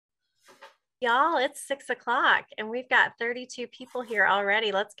Y'all, it's 6 o'clock and we've got 32 people here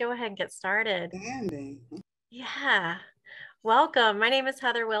already. Let's go ahead and get started. Standing. Yeah. Welcome. My name is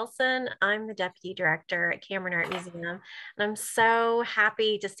Heather Wilson. I'm the Deputy Director at Cameron Art Museum, and I'm so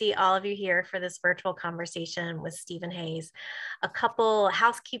happy to see all of you here for this virtual conversation with Stephen Hayes. A couple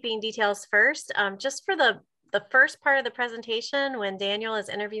housekeeping details first. Just for the first part of the presentation, when Daniel is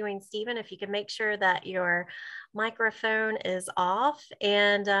interviewing Stephen, if you can make sure that your microphone is off,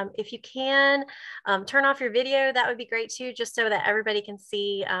 and if you can turn off your video, that would be great too, just so that everybody can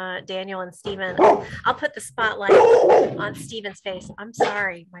see Daniel and Stephen. I'll put the spotlight on Stephen's face. I'm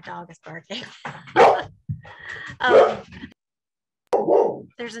sorry, my dog is barking.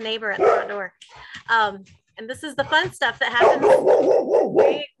 There's a neighbor at the front door. And this is the fun stuff that happens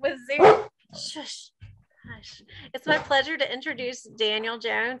with Zoom. Shush. Gosh. It's my pleasure to introduce Daniel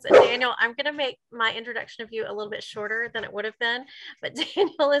Jones. And Daniel, I'm going to make my introduction of you a little bit shorter than it would have been, but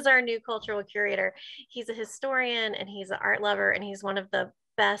Daniel is our new cultural curator. He's a historian and he's an art lover, and he's one of the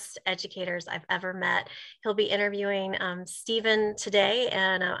best educators I've ever met. He'll be interviewing Stephen today,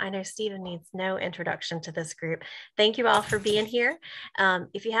 and I know Stephen needs no introduction to this group. Thank you all for being here.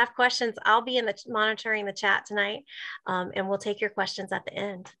 If you have questions, I'll be monitoring the chat tonight, and we'll take your questions at the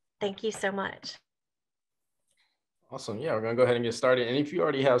end. Thank you so much. Awesome. Yeah, we're going to go ahead and get started. And if you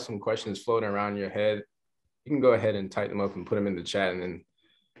already have some questions floating around your head, you can go ahead and type them up and put them in the chat, and then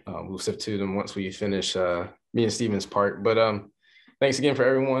we'll sift to them once we finish me and Stephen's part. But thanks again for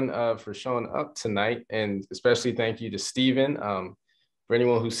everyone for showing up tonight, and especially thank you to Stephen. For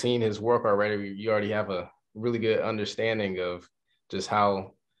anyone who's seen his work already, you already have a really good understanding of just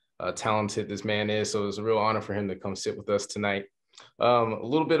how talented this man is. So it's a real honor for him to come sit with us tonight. A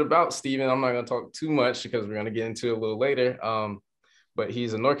little bit about Stephen. I'm not going to talk too much because we're going to get into it a little later. But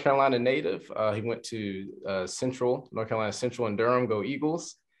he's a North Carolina native. He went to North Carolina Central in Durham, go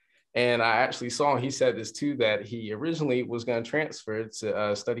Eagles. And I actually saw, he said this too, that he originally was going to transfer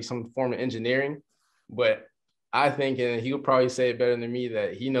to study some form of engineering. But I think, and he'll probably say it better than me,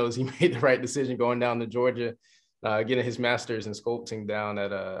 that he knows he made the right decision going down to Georgia, getting his master's in sculpting down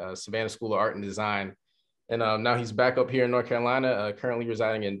at Savannah School of Art and Design. And now he's back up here in North Carolina, currently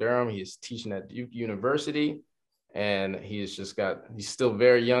residing in Durham. He's teaching at Duke University, and he's still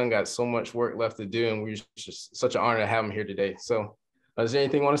very young, got so much work left to do, and we're just such an honor to have him here today. So is there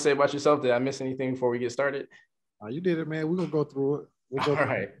anything you want to say about yourself? Did I miss anything before we get started? You did it, man. We're going to go through it. All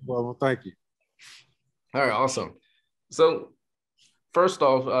right. Well, thank you. All right, awesome. So first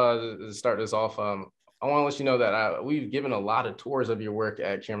off, to start this off, I want to let you know that we've given a lot of tours of your work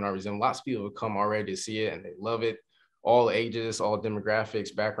at Cameron Art Museum. Lots of people have come already to see it, and they love it. All ages, all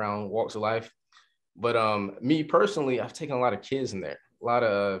demographics, background, walks of life. But me personally, I've taken a lot of kids in there, a lot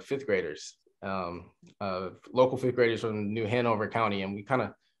of fifth graders, local fifth graders from New Hanover County, and we kind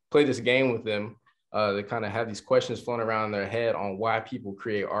of play this game with them. They kind of have these questions floating around in their head on why people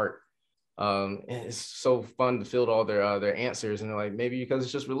create art. And it's so fun to field all their answers, and they're like, maybe because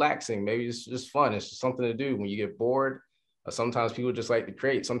it's just relaxing, maybe it's just fun, it's just something to do when you get bored. Sometimes people just like to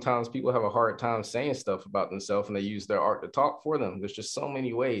create. Sometimes people have a hard time saying stuff about themselves, and they use their art to talk for them. There's just so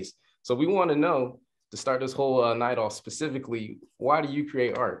many ways. So we want to know, to start this whole night off specifically, why do you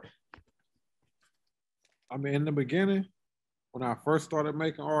create art? I mean, in the beginning, when I first started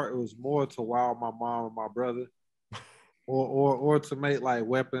making art, it was more to wow my mom and my brother. Or to make like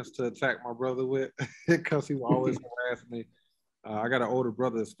weapons to attack my brother with, because he would always harass me. I got an older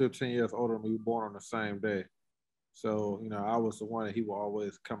brother that's 15 years older than me. We were born on the same day. So, I was the one that he would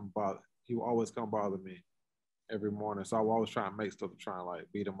always come bother. He would always come bother me every morning. So I would always try and make stuff to try and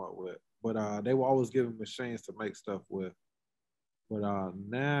like beat him up with. But they would always give him machines to make stuff with. But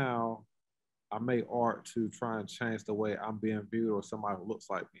now I make art to try and change the way I'm being viewed, or somebody who looks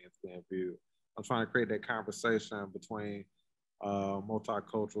like me is being viewed. I'm trying to create that conversation between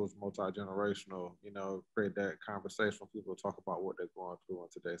multicultural, multi-generational, create that conversation when people talk about what they're going through in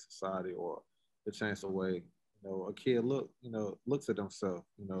today's society, or to change the way, a kid looks at themselves,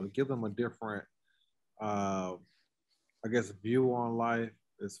 give them a different, view on life,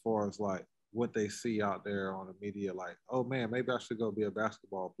 as far as like what they see out there on the media, like, oh man, maybe I should go be a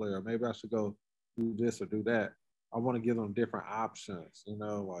basketball player. Maybe I should go do this or do that. I want to give them different options,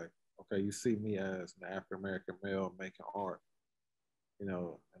 like, okay, you see me as an African-American male making art, and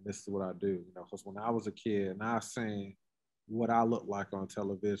this is what I do, because when I was a kid and I seen what I looked like on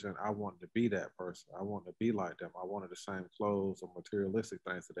television, I wanted to be that person. I wanted to be like them. I wanted the same clothes or materialistic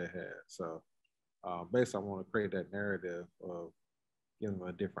things that they had. So basically, I want to create that narrative of giving them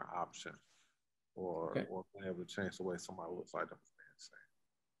a different option, or being able to change the way somebody looks like them.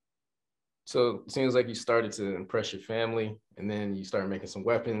 So it seems like you started to impress your family, and then you started making some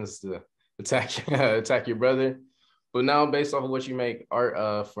weapons to attack your brother. But now, based off of what you make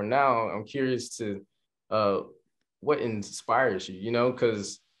art for now, I'm curious to what inspires you, you know,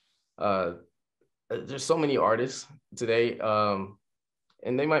 because there's so many artists today,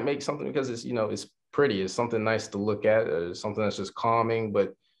 and they might make something because it's, you know, it's pretty, it's something nice to look at, or something that's just calming.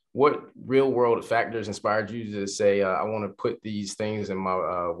 But what real world factors inspired you to say, I want to put these things in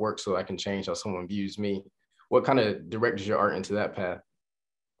my work so I can change how someone views me? What kind of directed your art into that path?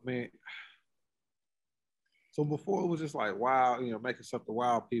 I mean, so before it was just like wow, you know, making stuff to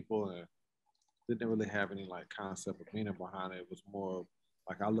wow people, and didn't really have any like concept of meaning behind it. It was more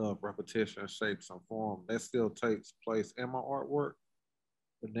like I love repetition, shapes, and form. That still takes place in my artwork,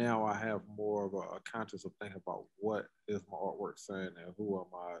 but now I have more of a conscious of thinking about what is my artwork saying and who am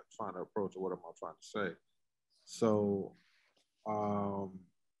I trying to approach or what am I trying to say. So,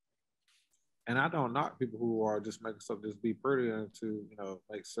 and I don't knock people who are just making stuff just be pretty and to, you know,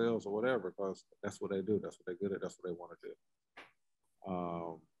 make sales or whatever, because that's what they do. That's what they're good at. That's what they want to do.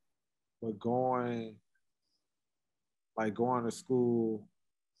 But going to school,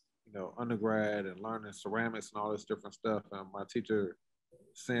 you know, undergrad and learning ceramics and all this different stuff, and my teacher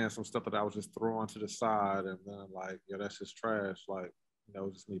saying some stuff that I was just throwing to the side, and then like, yeah, that's just trash. Like, you know,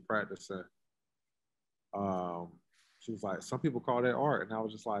 just me practicing. She was like, some people call that art, and I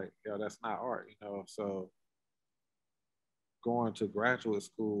was just like, yeah, that's not art, you know. So going to graduate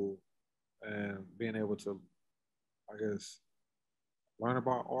school and being able to, I guess, learn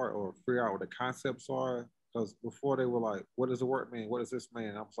about art or figure out what the concepts are. Because before they were like, what does the word mean? What does this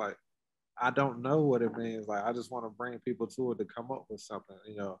mean? I was like, I don't know what it means. Like, I just want to bring people to it to come up with something,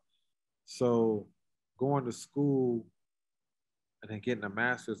 you know. So going to school and then getting a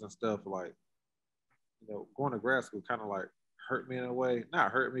master's and stuff, like, you know, going to grad school kind of like hurt me in a way.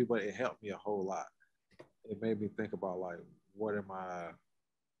 Not hurt me, but it helped me a whole lot. It made me think about like, what am I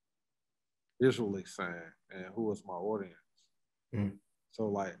visually saying and who is my audience? Mm. So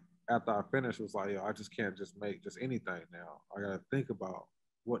like after I finished, it was like, yo, I just can't just make just anything now. I gotta think about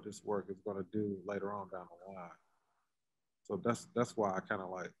what this work is gonna do later on down the line. So that's why I kind of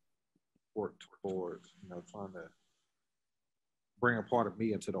like work towards, you know, trying to bring a part of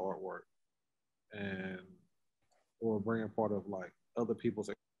me into the artwork, and or bring a part of like other people's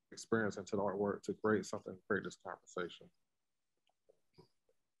experience into the artwork to create something, create this conversation.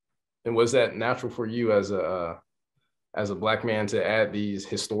 And was that natural for you as a Black man to add these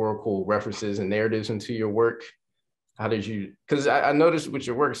historical references and narratives into your work? How did you, because I noticed with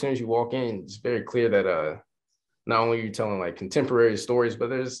your work, as soon as you walk in, it's very clear that not only are you telling like contemporary stories, but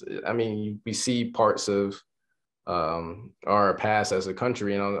there's, I mean, we see parts of our past as a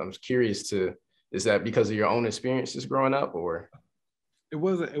country. And I'm curious to, is that because of your own experiences growing up, or? It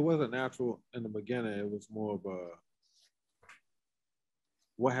wasn't natural in the beginning. It was more of a,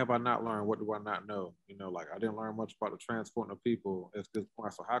 what have I not learned? What do I not know? You know, like I didn't learn much about the transporting of people at this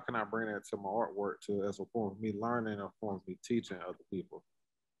point. So how can I bring that to my artwork to as a form of me learning or form of me teaching other people?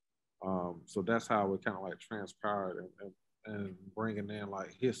 So that's how it kind of like transpired and bringing in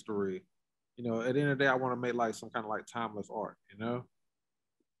like history. You know, at the end of the day, I want to make like some kind of like timeless art, you know,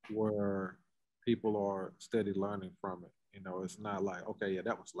 where people are steady learning from it. You know, it's not like, okay, yeah,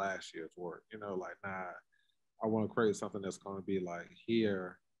 that was last year's work. You know, like, nah, I want to create something that's going to be like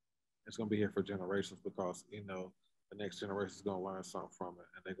here. It's going to be here for generations, because, you know, the next generation is going to learn something from it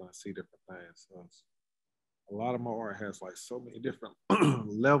and they're going to see different things. So a lot of my art has like so many different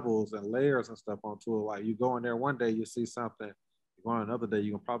levels and layers and stuff onto it. Like you go in there one day, you see something. You go on another day,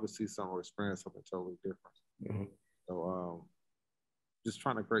 you can probably see something or experience something totally different. Mm-hmm. So just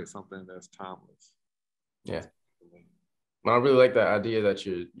trying to create something that's timeless. Yeah. I really like that idea that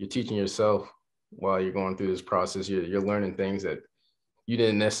you're teaching yourself while you're going through this process. You're learning things that you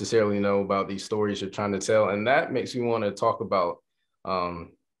didn't necessarily know about these stories you're trying to tell. And that makes me want to talk about the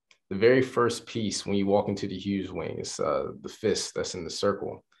very first piece when you walk into the Hughes wing. It's the fist that's in the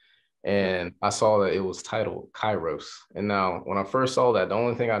circle. And I saw that it was titled Kairos. And now when I first saw that, the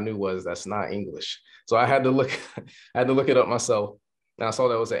only thing I knew was that's not English. So I had to look it up myself. And I saw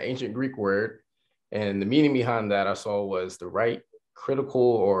that it was an ancient Greek word. And the meaning behind that I saw was the right, critical,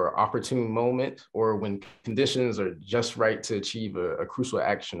 or opportune moment, or when conditions are just right to achieve a crucial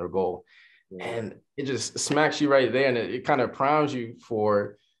action or goal. And it just smacks you right there. And it kind of primes you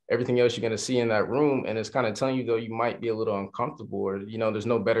for everything else you're going to see in that room. And it's kind of telling you, though, you might be a little uncomfortable, or, you know, there's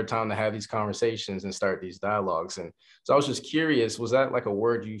no better time to have these conversations and start these dialogues. And so I was just curious, was that like a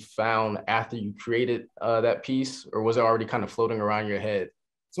word you found after you created that piece, or was it already kind of floating around your head?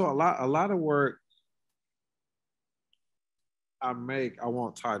 So a lot of work I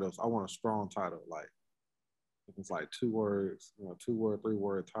want titles. I want a strong title. Like if it's like 2 words, you know, 2 word, 3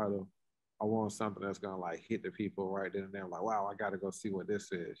 word title. I want something that's gonna like hit the people right then and there. Like, wow, I got to go see what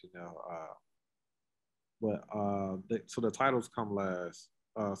this is, you know. So the titles come last.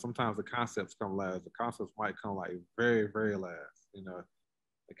 Sometimes the concepts come last. The concepts might come like very, very last. You know,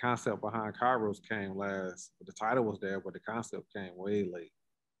 the concept behind Kairos came last. The title was there, but the concept came way late.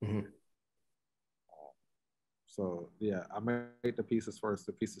 Mm-hmm. So yeah, I make the pieces first.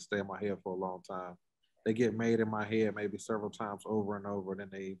 The pieces stay in my head for a long time. They get made in my head maybe several times over and over, then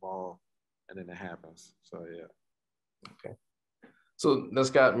they evolve, and then it happens. So yeah. Okay. So that's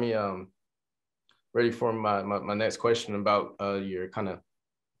got me ready for my next question about your kind of,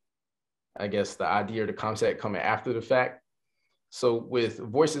 I guess, the idea or the concept coming after the fact. So with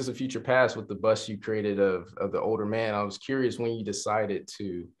Voices of Future Past, with the bust you created of the older man, I was curious when you decided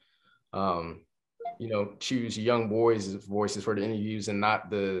to, choose young boys' voices for the interviews and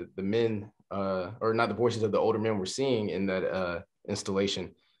not the men, or not the voices of the older men we're seeing in that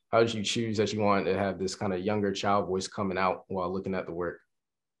installation. How did you choose that you wanted to have this kind of younger child voice coming out while looking at the work?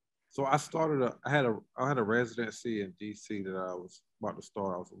 So I had a residency in DC that I was about to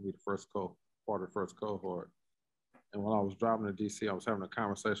start. I was going to be the part of the first cohort. And while I was driving to DC, I was having a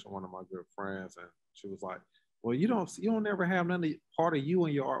conversation with one of my good friends, and she was like, "Well, you don't ever have none of part of you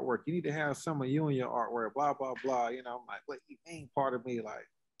in your artwork. You need to have some of you in your artwork." Blah blah blah. You know, I'm like, "What you mean part of me? Like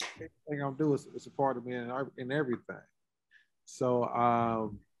everything I'm doing is a part of me in everything."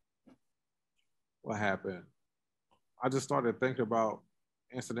 So what happened? I just started thinking about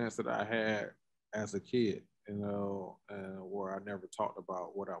incidents that I had as a kid, you know, and where I never talked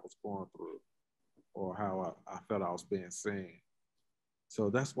about what I was going through or how I felt I was being seen. So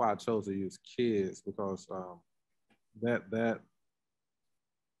that's why I chose to use kids, because that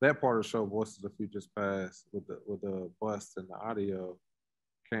part of the show, Voices of Futures Past, with the bust and the audio,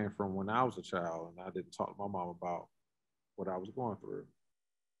 came from when I was a child and I didn't talk to my mom about what I was going through,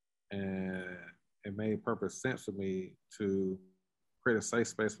 and it made perfect sense for me to create a safe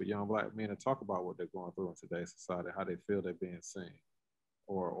space for young Black men to talk about what they're going through in today's society, how they feel they're being seen,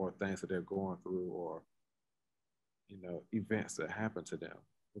 or things that they're going through, or events that happen to them.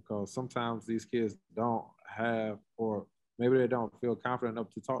 Because sometimes these kids don't have, or maybe they don't feel confident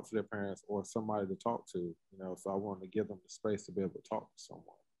enough to talk to their parents or somebody to talk to. So I wanted to give them the space to be able to talk to someone.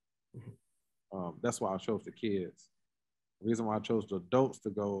 Mm-hmm. That's why I chose the kids. The reason why I chose the adults to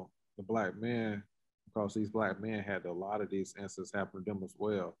go, the Black men, because these Black men had a lot of these incidents happen to them as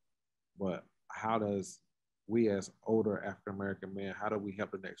well. But how does we as older African American men, how do we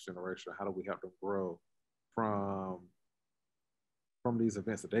help the next generation? How do we help them grow from these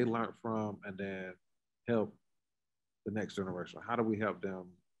events that they learned from, and then help the next generation? How do we help them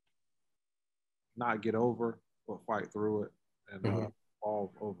not get over but fight through it and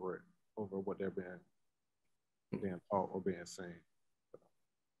evolve over it, over what they're being taught or being seen?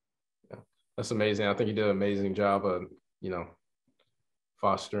 Yeah, that's amazing. I think you did an amazing job of,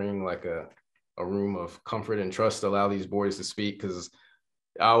 fostering like a room of comfort and trust to allow these boys to speak, because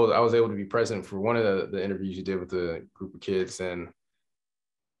I was able to be present for one of the interviews you did with the group of kids, and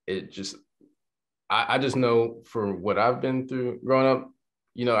it just, I just know for what I've been through growing up,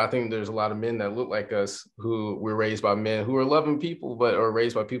 I think there's a lot of men that look like us who were raised by men who are loving people, but are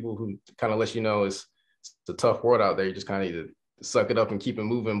raised by people who kind of let you know it's a tough world out there. You just kind of need to suck it up and keep it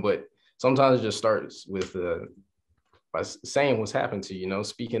moving. But sometimes it just starts with by saying what's happened to you,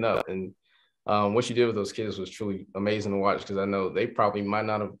 speaking up. And what you did with those kids was truly amazing to watch, because I know they probably might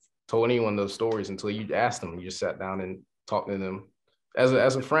not have told anyone those stories until you asked them. You just sat down and talked to them as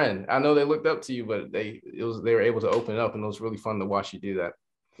a friend. I know they looked up to you, but they were able to open up, and it was really fun to watch you do that.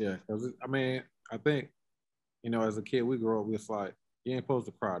 Yeah, because I think, as a kid, we grew up with like, you ain't supposed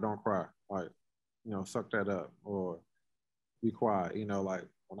to cry, don't cry, like, suck that up or be quiet. Like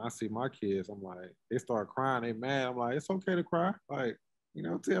when I see my kids, I'm like, they start crying, they mad. I'm like, it's okay to cry, like,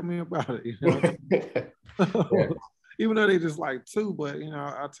 tell me about it. Yeah. Even though they just like two, but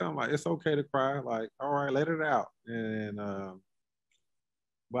I tell them like, it's okay to cry, like, all right, let it out. And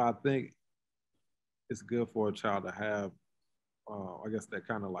but I think it's good for a child to have, I guess, that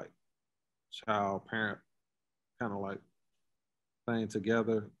kind of like child parent kind of like thing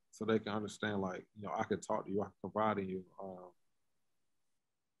together, so they can understand, like, I can talk to you, I can confide in you.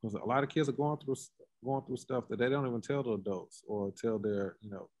 Because a lot of kids are going through stuff that they don't even tell the adults or tell their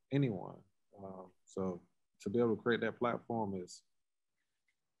anyone. So to be able to create that platform is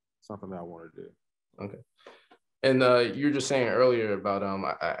something that I want to do. Okay. And you were just saying earlier about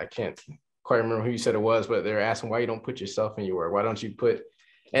I can't quite remember who you said it was, but they're asking why you don't put yourself in your work. Why don't you put?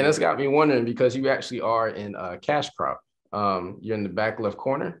 And that's got me wondering, because you actually are in Cash Crop. You're in the back left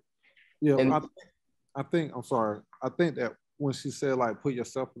corner. Yeah, and I think I'm sorry. I think that when she said like put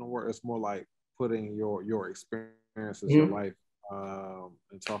yourself in the work, it's more like putting your experiences, your Mm-hmm. life,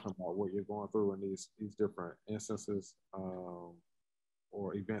 and talking about what you're going through in these different instances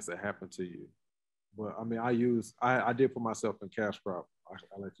or events that happen to you. But I mean, I did put myself in cash crop.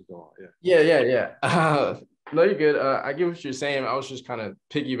 I let you go on. Yeah. Yeah. No, you're good. I get what you're saying. I was just kind of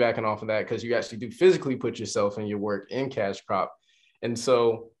piggybacking off of that because you actually do physically put yourself and your work in cash crop. And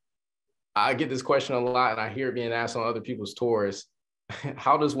so I get this question a lot and I hear it being asked on other people's tours.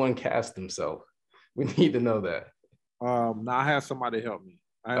 How does one cast themselves? We need to know that. Now I had somebody help me.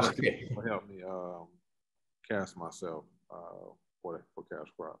 I had a few Okay. people help me cast myself for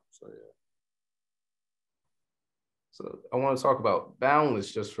cash crop. So yeah. So I want to talk about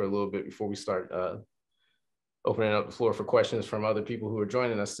Boundless just for a little bit before we start opening up the floor for questions from other people who are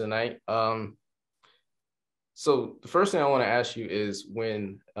joining us tonight. So the first thing I want to ask you is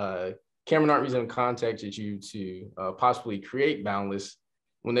when Cameron Art Museum contacted you to possibly create Boundless,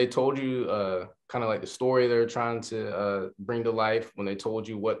 when they told you kind of like the story they're trying to bring to life, when they told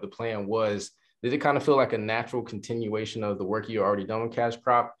you what the plan was, did it kind of feel like a natural continuation of the work you already done with Cash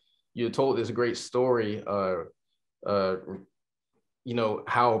Crop? You told this great story, you know,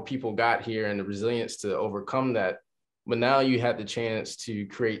 how people got here and the resilience to overcome that. But now you had the chance to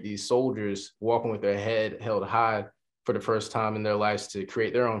create these soldiers walking with their head held high for the first time in their lives to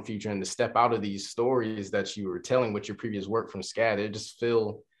create their own future and to step out of these stories that you were telling with your previous work from SCAD. It just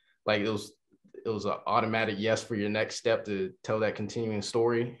feel like it was an automatic yes for your next step to tell that continuing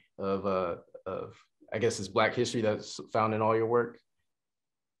story of I guess it's Black history that's found in all your work.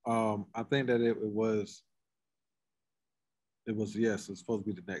 I think that it was yes, it's supposed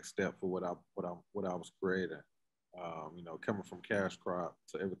to be the next step for what I was creating. You know, coming from cash crop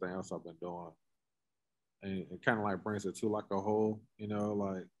to everything else I've been doing, and it kind of like brings it to like a whole. You know,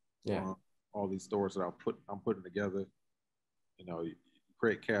 like all these stories that I'm putting together. You know, you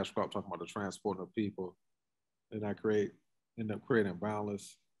create cash crop talking about the transporting of people, and I end up creating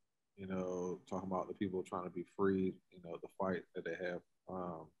Boundless. You know, talking about the people trying to be freed. You know, the fight that they have.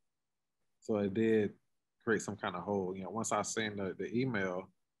 So it did create some kind of hole. You know, once I seen the email,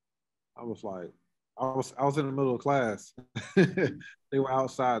 I was like, I was in the middle of class. They were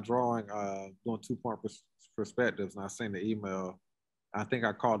outside drawing, doing 2-point perspectives, and I seen the email. I think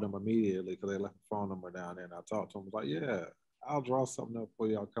I called them immediately because they left a phone number down there, and I talked to them. I was like, yeah, I'll draw something up for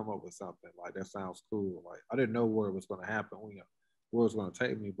y'all. Come up with something like that sounds cool. Like I didn't know where it was going to happen, where it was going to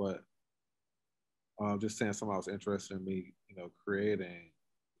take me, but just saying somebody was interested in me, you know, creating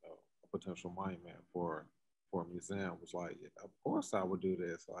a potential monument for a museum was like, yeah, of course I would do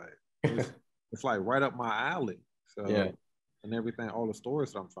this. Like it's like right up my alley. So Yeah. and everything, all the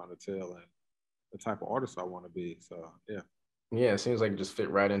stories that I'm trying to tell and the type of artist I want to be. So yeah. Yeah, it seems like it just fit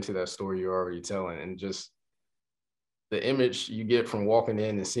right into that story you're already telling. And just the image you get from walking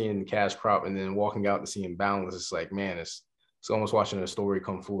in and seeing the cash crop and then walking out and seeing Boundless, it's like, man, it's almost watching a story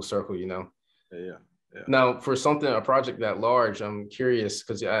come full circle, you know? Yeah. Now, for a project that large, I'm curious,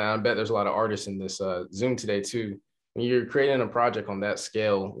 because I bet there's a lot of artists in this Zoom today too. When you're creating a project on that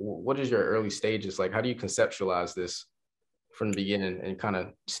scale, what is your early stages? Like, how do you conceptualize this from the beginning and kind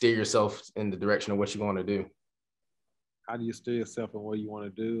of steer yourself in the direction of what you want to do? How do you steer yourself in what you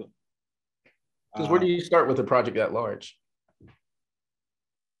want to do? Because where do you start with a project that large?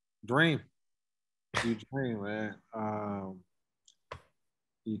 Dream. You dream, man.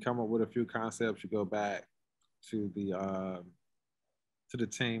 You come up with a few concepts. You go back to the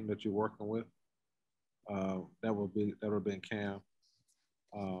team that you're working with. That would be in Cam,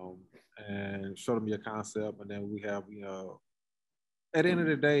 and show them your concept, and then we have, you know, at the end of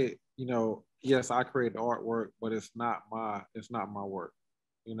the day, you know, yes, I create the artwork, but it's not my work.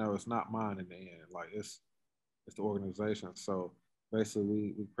 You know, it's not mine in the end. Like it's the organization. So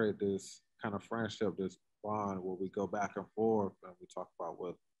basically, we create this kind of friendship, this bond where we go back and forth and we talk about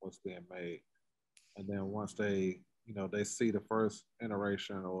what's being made, and then once they, you know, they see the first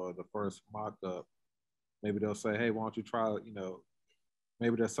iteration or the first mock-up, maybe they'll say, hey, why don't you try, you know,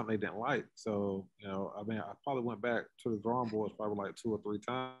 maybe there's something they didn't like. So, you know, I mean, I probably went back to the drawing boards probably like 2 or 3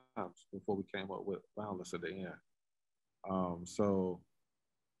 times before we came up with Boundless at the end. So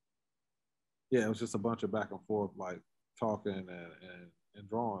yeah, it was just a bunch of back and forth, like talking and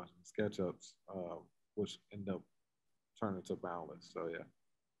drawing and SketchUps, which ended up turning to Boundless. So yeah.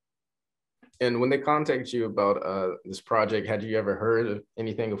 And when they contacted you about this project, had you ever heard of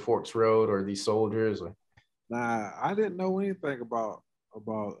anything of Forks Road or these soldiers? Or? Nah, I didn't know anything about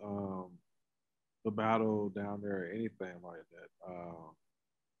the battle down there or anything like that.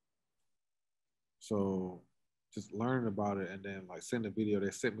 So just learning about it and then like send the video.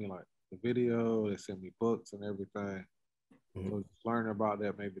 They sent me like the video, they sent me books and everything. Mhm. So just learning about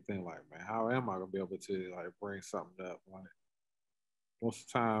that made me think like, man, how am I gonna be able to like bring something up? Like most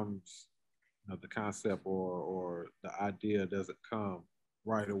times, you know, the concept or the idea doesn't come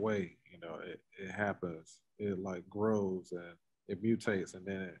right away. You know, it happens. It like grows and it mutates, and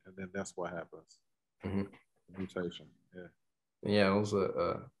then that's what happens. Mhm. Mutation. Yeah. Yeah, it was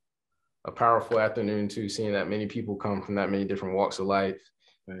a powerful afternoon too, seeing that many people come from that many different walks of life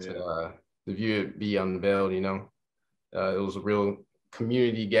Yeah. to view it be unveiled. It was a real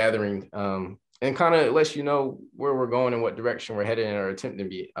community gathering, and kind of lets you know where we're going and what direction we're headed in or attempting to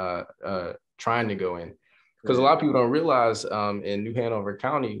be trying to go in. Because a lot of people don't realize in New Hanover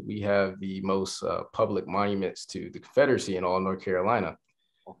County, we have the most public monuments to the Confederacy in all of North Carolina.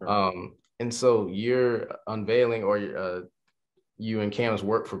 Okay. And so you're unveiling, or you and Cam's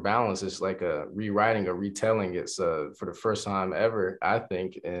work for Boundless is like a rewriting, a retelling. It's for the first time ever, I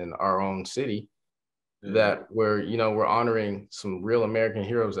think, in our own city, that we're honoring some real American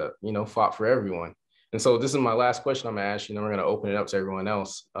heroes that fought for everyone. And so this is my last question I'm gonna ask you, and then we're gonna open it up to everyone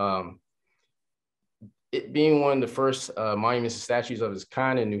else. It being one of the first monuments and statues of its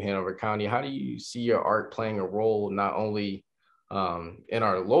kind in New Hanover County, how do you see your art playing a role not only in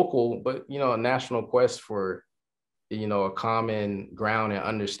our local, but a national quest for a common ground and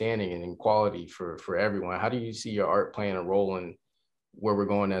understanding and equality for everyone? How do you see your art playing a role in where we're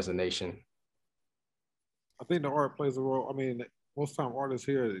going as a nation? I think the art plays a role. I mean, most time artists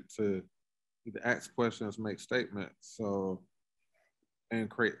here to either ask questions, make statements, and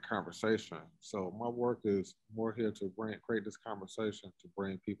create conversation. So my work is more here to create this conversation, to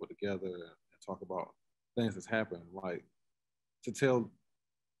bring people together and talk about things that's happened, like to tell,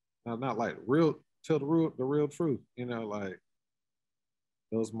 not like real, tell the real truth. Like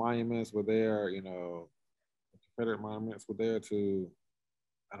those monuments were there. The Confederate monuments were there to,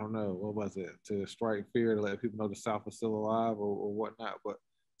 I don't know, what was it? To strike fear, to let people know the South is still alive or whatnot. But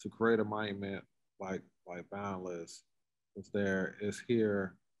to create a monument like Boundless is there, is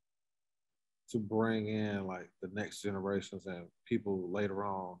here to bring in like the next generations and people later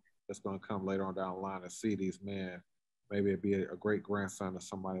on that's going to come later on down the line and see these men. Maybe it'd be a great grandson of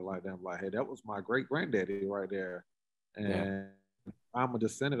somebody like them. Like, hey, that was my great granddaddy right there, Yeah. and I'm a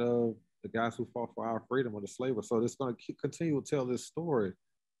descendant of the guys who fought for our freedom of the slavery. So it's going to continue to tell this story,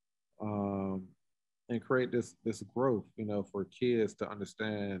 um, and create this growth, for kids to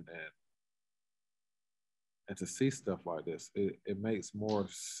understand and to see stuff like this. It makes more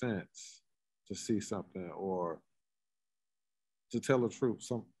sense to see something or to tell the truth,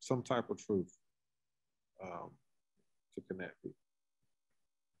 some type of truth, um, to connect people.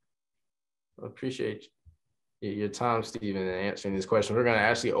 I appreciate your time, Stephen, and answering this question. We're going to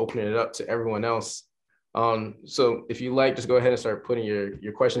actually open it up to everyone else. So if you like, just go ahead and start putting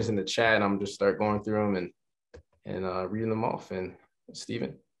your questions in the chat, and I'm just start going through them and reading them off. And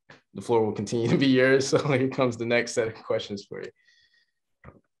Stephen, the floor will continue to be yours. So here comes the next set of questions for you.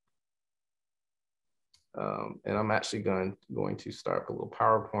 And I'm actually going to start a little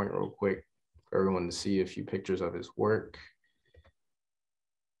PowerPoint real quick for everyone to see a few pictures of his work.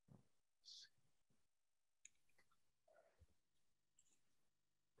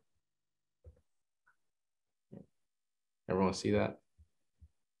 Everyone see that?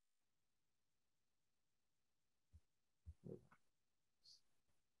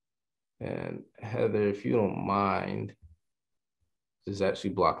 And Heather, if you don't mind, this is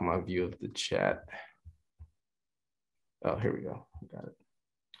actually blocking my view of the chat. Oh, here we go. Got it.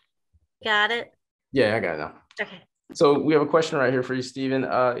 Got it? Yeah, I got it now. Okay. So we have a question right here for you, Stephen.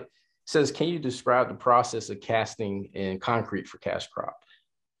 It says, can you describe the process of casting in concrete for cash crop?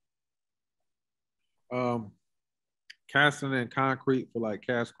 Casting in concrete for like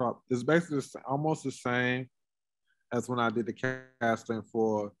cash crop is basically almost the same as when I did the casting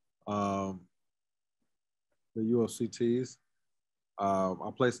for the UFCTs. I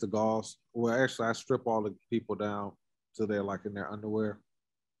place the gauze. Well, actually, I strip all the people down so they're like in their underwear,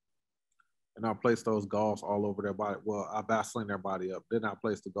 and I place those gauze all over their body. Well, I Vaseline their body up. Then I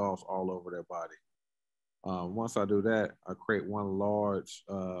place the gauze all over their body. Once I do that, I create one large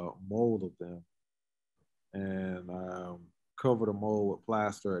mold of them and cover the mold with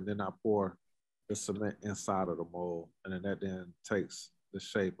plaster, and then I pour the cement inside of the mold, and then that then takes the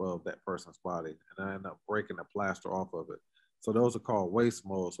shape of that person's body, and I end up breaking the plaster off of it. So those are called waste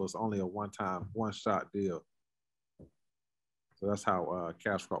molds. So it's only a one-time, one-shot deal. So that's how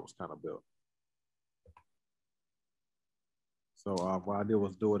Cash Crop was kind of built. So what I did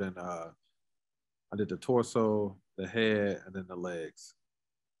was do it in, I did the torso, the head, and then the legs.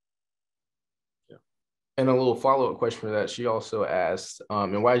 Yeah. And a little follow-up question for that. She also asked,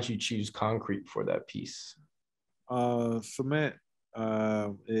 and why did you choose concrete for that piece? Cement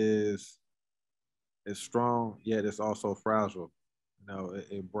is strong, yet it's also fragile. You know,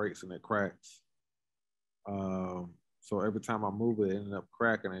 it breaks and it cracks. So every time I move it, it ends up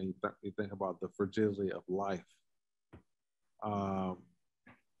cracking, and you think about the fragility of life. Um,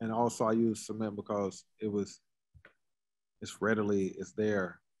 and also, I use cement because it's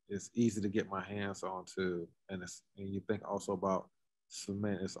there. It's easy to get my hands onto, and you think also about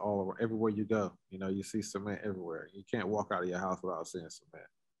cement. It's all over, everywhere you go. You know, you see cement everywhere. You can't walk out of your house without seeing cement.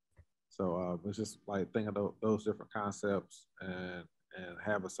 So it's just like thinking of those different concepts and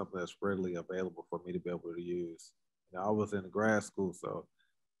having something that's readily available for me to be able to use. You know, I was in grad school, so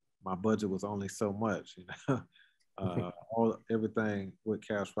my budget was only so much. You know, everything with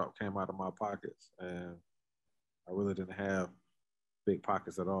cash crop came out of my pockets, and I really didn't have big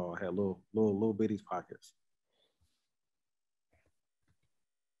pockets at all. I had little bitty pockets.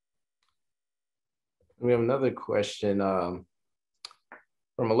 We have another question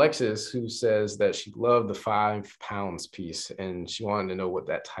from Alexis, who says that she loved the 5 pounds piece and she wanted to know what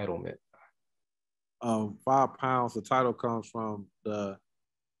that title meant. 5 pounds, the title comes from the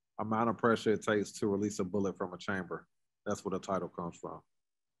amount of pressure it takes to release a bullet from a chamber. That's where the title comes from.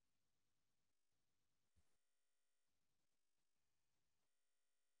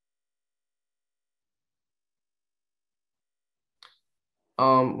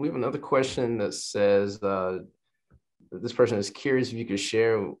 We have another question that says, this person is curious if you could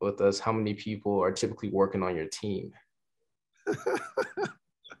share with us how many people are typically working on your team.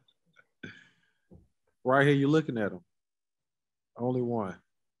 Right here, you're looking at them. Only one.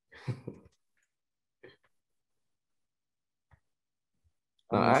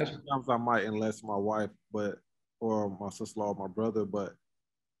 Sometimes I might enlist my wife, or my sister-in-law, or my brother, but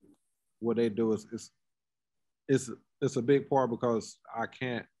what they do is it's a big part because I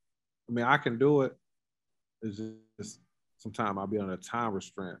can't. I mean, I can do it. It's just sometimes I'll be on a time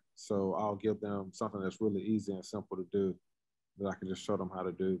restraint, so I'll give them something that's really easy and simple to do that I can just show them how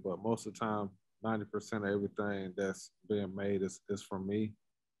to do. But most of the time, 90% of everything that's being made is from me.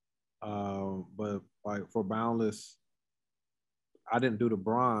 But like for Boundless, I didn't do the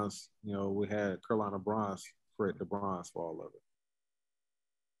bronze. You know, we had Carolina Bronze create the bronze for all of it.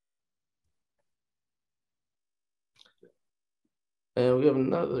 And we have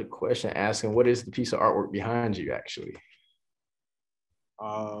another question asking, what is the piece of artwork behind you actually?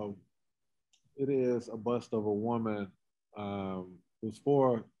 It is a bust of a woman. It was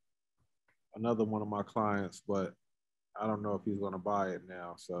for another one of my clients, but I don't know if he's going to buy it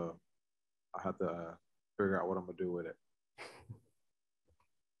now. So I have to figure out what I'm going to do with it.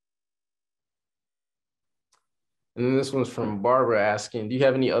 And then this one's from Barbara asking, do you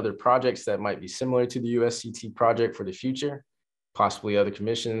have any other projects that might be similar to the USCT project for the future? Possibly other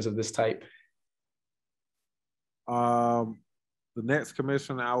commissions of this type? The next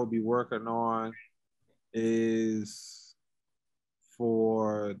commission I will be working on is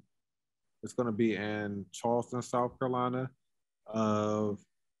it's going to be in Charleston, South Carolina. There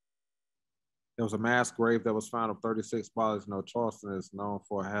was a mass grave that was found of 36 bodies. You know, Charleston is known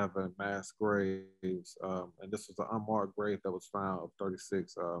for having mass graves. And this was an unmarked grave that was found of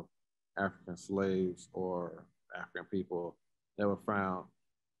 36 African slaves or African people that were found.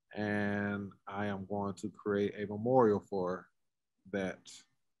 And I am going to create a memorial for that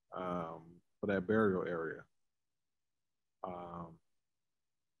burial area.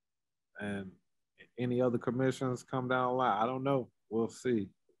 And any other commissions come down the line, I don't know. We'll see.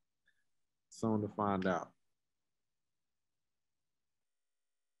 Soon to find out.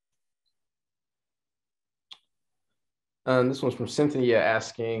 This one's from Cynthia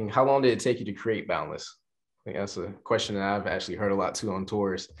asking, how long did it take you to create Boundless? I think that's a question that I've actually heard a lot too on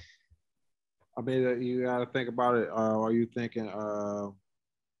tours. I mean, you got to think about it. Are you thinking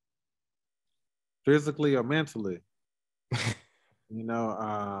physically or mentally? You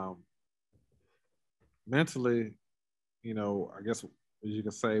know, mentally, you know, I guess as you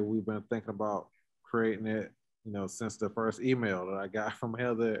can say, we've been thinking about creating it, you know, since the first email that I got from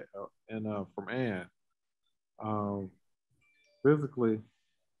Heather and from Ann. Physically,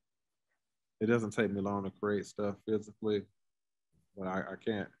 it doesn't take me long to create stuff physically, but I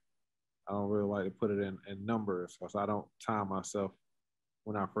don't really like to put it in numbers because I don't time myself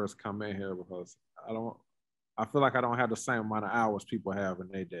when I first come in here because I feel like I don't have the same amount of hours people have in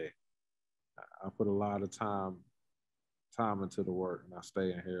their day. I put a lot of time into the work, and I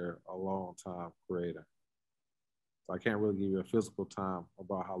stay in here a long time creating. So I can't really give you a physical time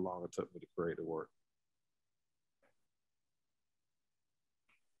about how long it took me to create the work.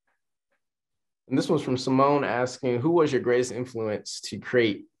 And this one's from Simone asking, who was your greatest influence to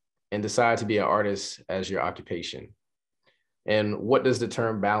create and decide to be an artist as your occupation? And what does the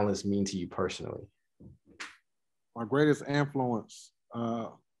term balance mean to you personally? My greatest influence, my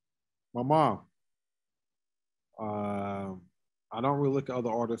mom. I don't really look at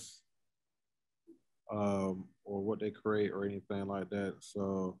other artists or what they create or anything like that.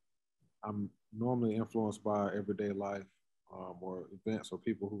 So I'm normally influenced by everyday life or events or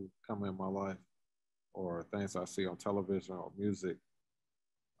people who come in my life or things I see on television or music.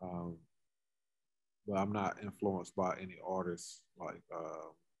 Um, but I'm not influenced by any artists like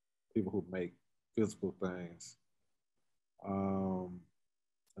people who make physical things. And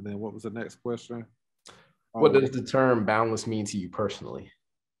then what was the next question? What does the term boundless mean to you personally?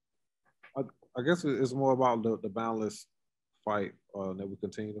 I guess it's more about the boundless fight that we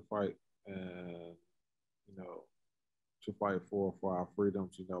continue to fight and, to fight for our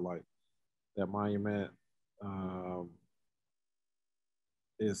freedoms, like that monument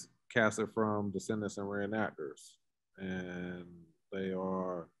is casted from descendants and reenactors. And they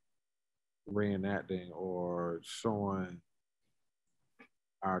are reenacting or showing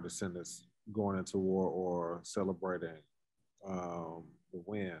our descendants going into war or celebrating the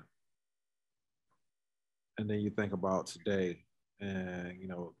win. And then you think about today and,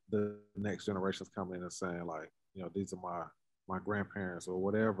 the next generation's coming in and saying like, these are my grandparents or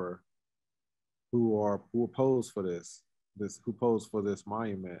whatever who opposed for who posed for this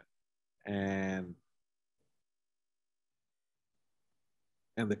monument and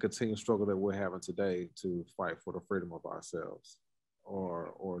the continued struggle that we're having today to fight for the freedom of ourselves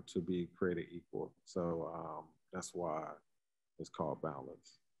or to be created equal. So that's why it's called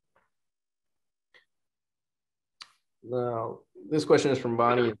Boundless. Now, this question is from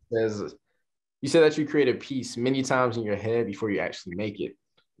Bonnie. It says, you said that you create a piece many times in your head before you actually make it.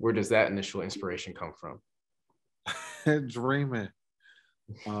 Where does that initial inspiration come from? Dreaming.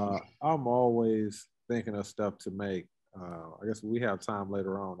 I'm always thinking of stuff to make. I guess we have time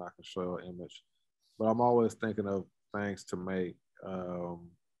later on, I can show an image, but I'm always thinking of things to make.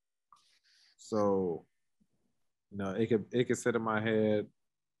 So, it could sit in my head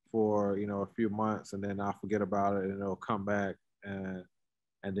for, a few months and then I'll forget about it and it'll come back and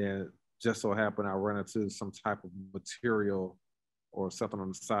then just so happen I run into some type of material or something on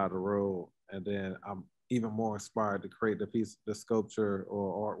the side of the road and then I'm even more inspired to create the sculpture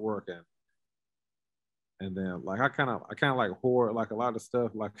or artwork and then like I kind of like hoard like a lot of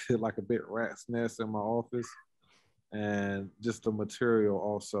stuff like a big rat's nest in my office, and just the material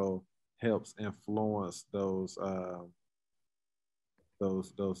also helps influence those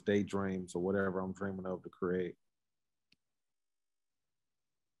daydreams or whatever I'm dreaming of to create.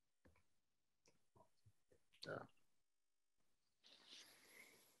 Yeah.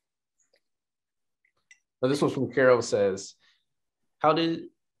 Now, this one's from Carol. Says, how did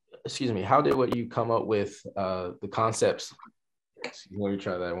what you come up with the concepts? Let me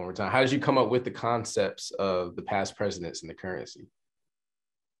try that one more time. How did you come up with the concepts of the past presidents and the currency?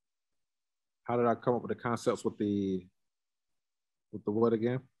 How did I come up with the concepts with the what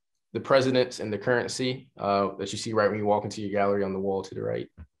again? The presidents and the currency that you see right when you walk into your gallery on the wall to the right.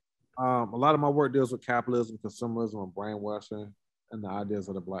 A lot of my work deals with capitalism, consumerism, and brainwashing, and the ideas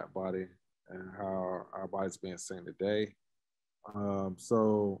of the Black body and how our body's being seen today.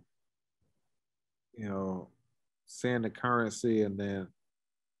 So, seeing the currency, and then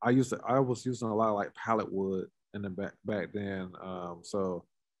I was using a lot of like pallet wood in the back then. So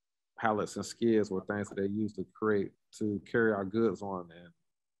pallets and skids were things that they used to carry our goods on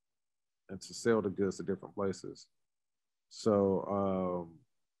and to sell the goods to different places. So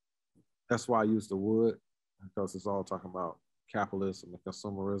that's why I use the wood, because it's all talking about capitalism and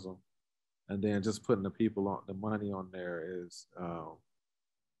consumerism. And then just putting the money on there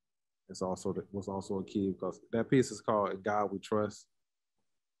was also a key, because that piece is called "In God We Trust."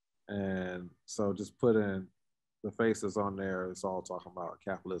 And so just putting the faces on there is all talking about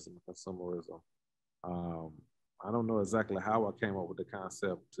capitalism and consumerism. I don't know exactly how I came up with the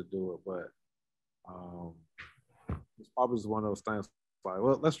concept to do it, but it's probably just one of those things like,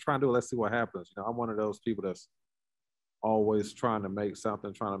 well, let's try and do it. Let's see what happens. I'm one of those people that's always trying to make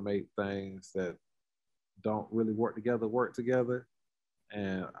something, trying to make things that don't really work together.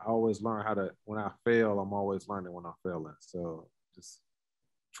 And I always learn when I fail, I'm always learning when I'm failing. So just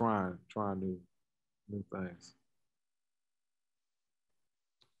trying new things.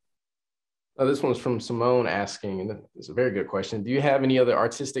 This one's from Simone asking, and it's a very good question. Do you have any other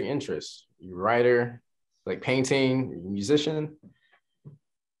artistic interests? You writer, like painting, you musician?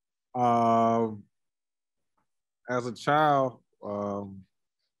 As a child,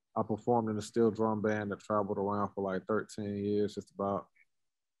 I performed in a steel drum band that traveled around for like 13 years, just about.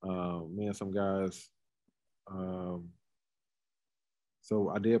 Me and some guys. Um, so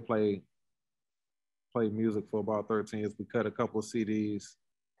I did play music for about 13 years. We cut a couple of CDs,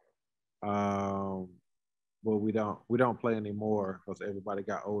 but we don't play anymore because everybody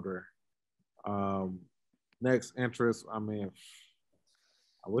got older. Um, Next interest, I mean,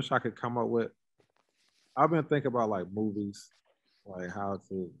 I wish I could come up with. I've been thinking about like movies, like how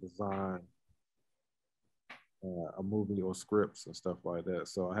to design a movie or scripts and stuff like that.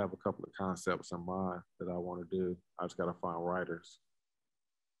 So I have a couple of concepts in mind that I want to do. I just got to find writers.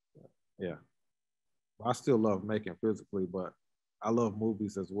 Yeah, I still love making physically, but I love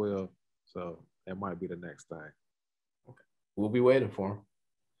movies as well. So that might be the next thing. Okay. We'll be waiting for them.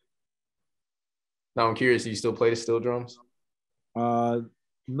 Now I'm curious, do you still play steel drums?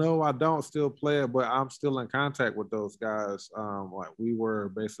 No, I don't still play it, but I'm still in contact with those guys. Like we were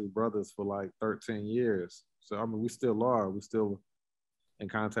basically brothers for like 13 years. So I mean, we still are. We still in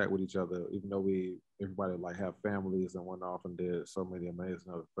contact with each other, even though everybody like have families and went off and did so many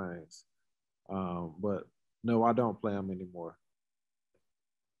amazing other things. But no, I don't play them anymore.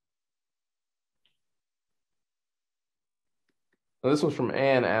 Well, this one's from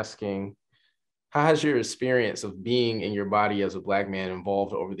Anne asking, how has your experience of being in your body as a Black man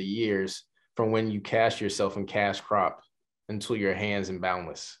evolved over the years from when you cast yourself in Cash Crop until your hands in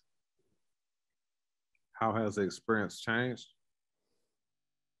Boundless? How has the experience changed?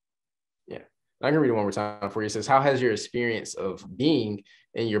 Yeah, I can read it one more time for you. It says, how has your experience of being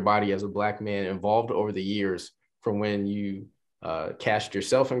in your body as a Black man evolved over the years from when you cast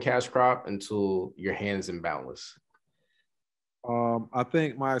yourself in Cash Crop until your hands in Boundless? I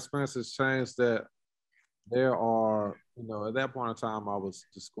think my experience has changed that there are, at that point in time, I was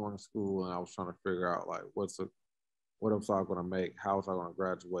just going to school and I was trying to figure out like what was I going to make, how was I going to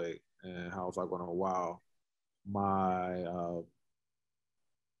graduate, and how was I going to wow my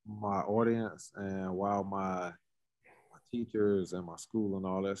my audience and wow my teachers and my school and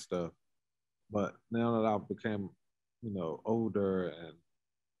all that stuff. But now that I've become, older and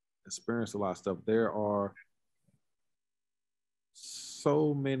experienced a lot of stuff, there are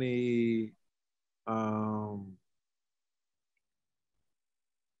so many so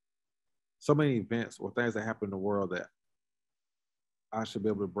many events or things that happen in the world that I should be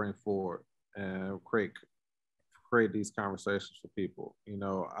able to bring forward and create these conversations for people.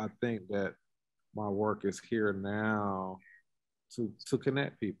 I think that my work is here now to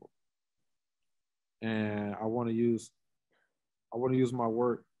connect people, and I want to use my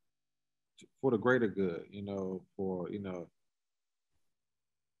work for the greater good. For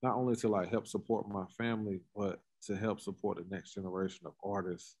not only to like help support my family, but to help support the next generation of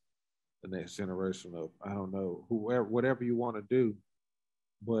artists, the next generation of, I don't know, whoever, whatever you want to do.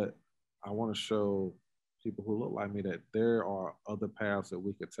 But I want to show people who look like me that there are other paths that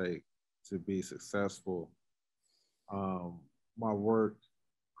we could take to be successful. My work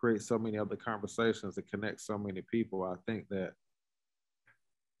creates so many other conversations that connect so many people. I think that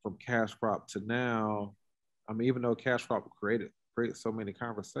from Cash Crop to now, I mean, even though Cash Crop creates so many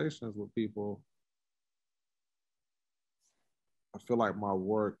conversations with people, I feel like my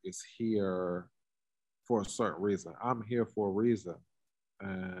work is here for a certain reason. I'm here for a reason,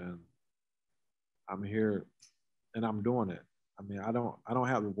 and I'm here, and I'm doing it. I mean, I don't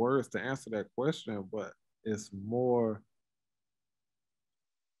have the words to answer that question, but it's more.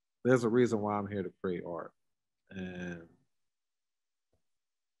 There's a reason why I'm here to create art, and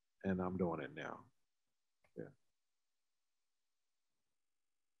I'm doing it now. Yeah.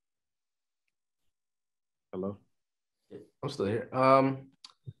 Hello. I'm still here.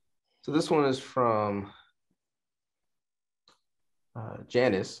 So this one is from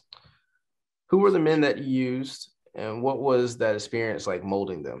Janice. Who were the men that you used, and what was that experience like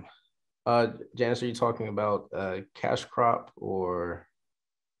molding them? Janice, are you talking about Cash Crop or?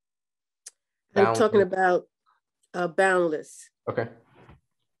 I'm talking about Boundless. Okay.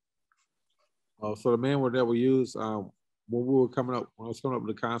 So the men that we used, when I was coming up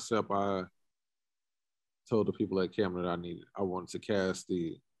with the concept, I told the people at Cameron that I wanted to cast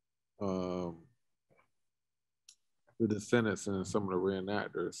the descendants and some of the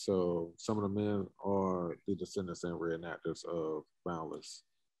reenactors. So some of the men are the descendants and reenactors of Boundless.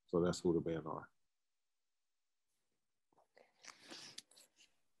 So that's who the band are.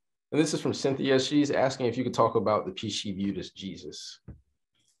 And this is from Cynthia. She's asking if you could talk about the piece she viewed as Jesus.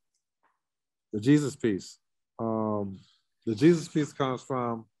 The Jesus piece. The Jesus piece comes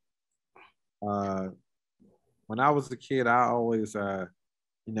from when I was a kid. I always,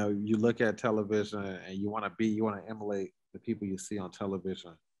 you look at television and you want to emulate the people you see on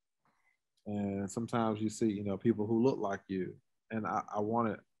television. And sometimes you see, people who look like you. And I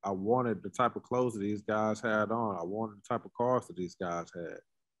wanted I wanted the type of clothes that these guys had on. I wanted the type of cars that these guys had.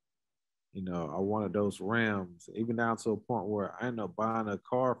 You know, I wanted those rims, even down to a point where I ended up buying a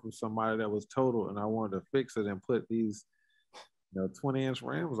car from somebody that was total, and I wanted to fix it and put these, 20-inch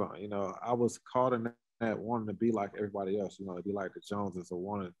rims on. You know, I was caught in that wanting to be like everybody else, to be like the Joneses, or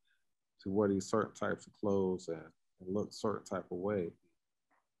wanted to wear these certain types of clothes and look a certain type of way.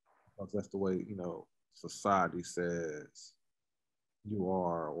 Because that's the way, society says you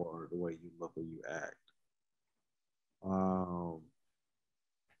are, or the way you look or you act.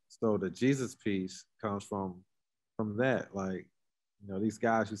 So the Jesus piece comes from that. Like, these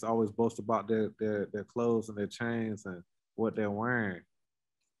guys just always boast about their clothes and their chains and what they're wearing.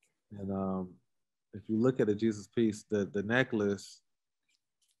 And if you look at the Jesus piece, the necklace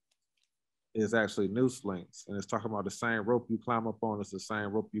is actually noose links, and it's talking about the same rope you climb up on is the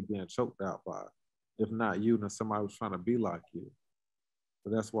same rope you being choked out by. If not you, then somebody was trying to be like you. So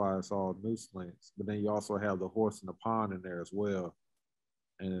that's why it's all noose links. But then you also have the horse and the pawn in there as well.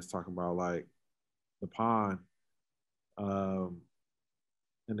 And it's talking about like the pawn. In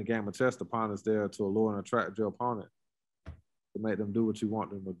the game of chess, the pawn is there to allure and attract your opponent, to make them do what you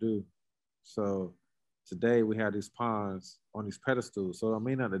want them to do. So today we have these pawns on these pedestals. So I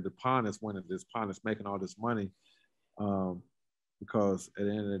mean that the pawn is winning, this pawn is making all this money, because at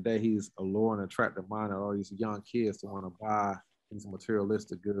the end of the day, he's alluring and attracting the mind of all these young kids to want to buy these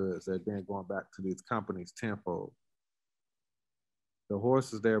materialistic goods that then going back to these companies tenfold. The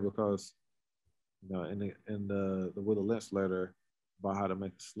horse is there because, in the Willie Lynch letter about how to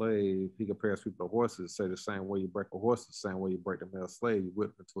make a slave, he compares people to horses, say the same way you break a horse, the same way you break the male slave, you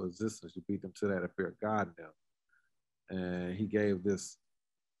whip them to existence, you beat them to that if you're God in them. And he gave this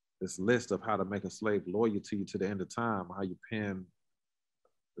list of how to make a slave loyal to you to the end of time, how you pin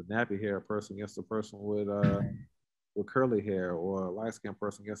the nappy hair person against a person with curly hair, or a light-skinned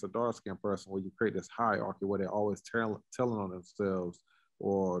person against a dark-skinned person, where you create this hierarchy where they're always telling on themselves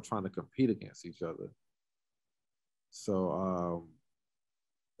or trying to compete against each other. So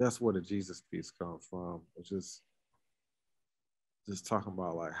that's where the Jesus piece comes from. It's just talking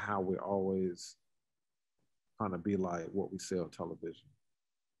about like how we're always trying to be like what we see on television.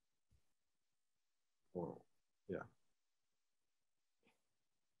 Well, yeah.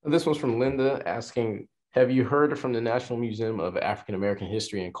 This one's from Linda asking, have you heard from the National Museum of African American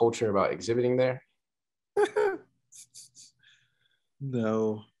History and Culture about exhibiting there?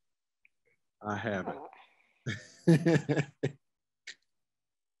 No, I haven't.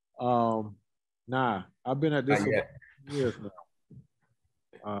 Nah, I've been at this for years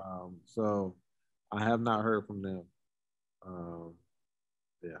now. So I have not heard from them.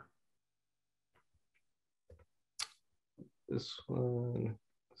 Yeah. This one.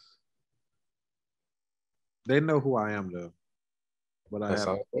 They know who I am though, but I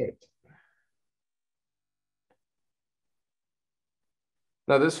haven't.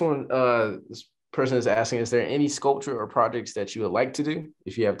 Now this one, this person is asking, is there any sculpture or projects that you would like to do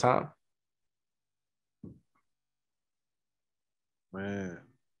if you have time? Man,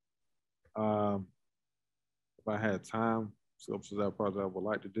 if I had time, sculptures that project I would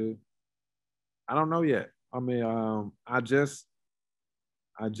like to do. I don't know yet. I mean, I just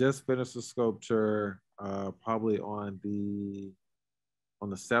finished a sculpture probably on the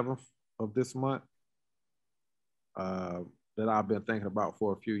 7th of this month that I've been thinking about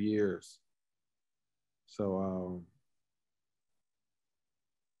for a few years. So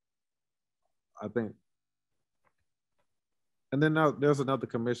I think, and then there's another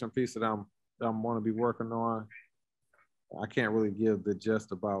commission piece that I'm going to be working on. I can't really give the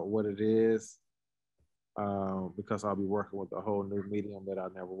gist about what it is because I'll be working with a whole new medium that I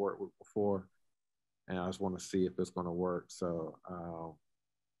never worked with before, and I just want to see if it's going to work. So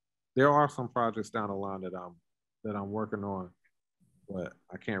there are some projects down the line that I'm working on, but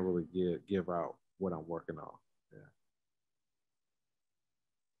I can't really give out what I'm working on. Yeah.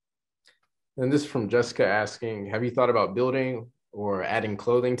 And this is from Jessica asking, have you thought about building or adding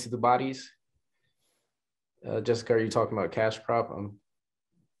clothing to the bodies? Jessica, are you talking about cash prop?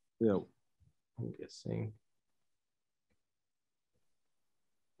 Yeah. I'm guessing.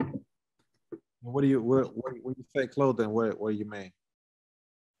 What do you when you say clothing? What do you mean?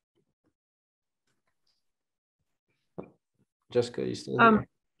 Jessica, you still here?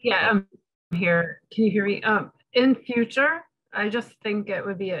 Yeah, I'm here. Can you hear me? In future, I just think it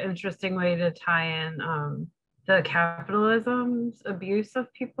would be an interesting way to tie in the capitalism's abuse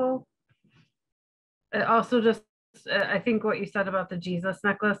of people. It also just, I think what you said about the Jesus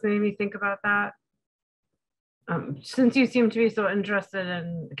necklace made me think about that. Since you seem to be so interested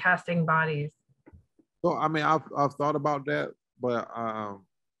in casting bodies. So I mean, I've thought about that, but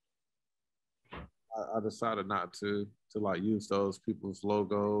I decided not to like use those people's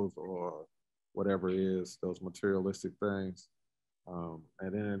logos or whatever it is, those materialistic things.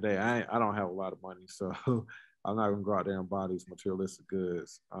 At the end of the day, I don't have a lot of money, so I'm not gonna go out there and buy these materialistic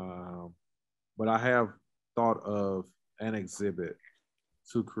goods. But I have thought of an exhibit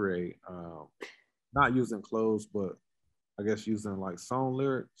to create, not using clothes, but I guess using like song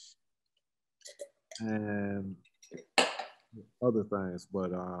lyrics and other things.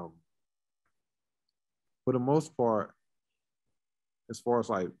 But for the most part, as far as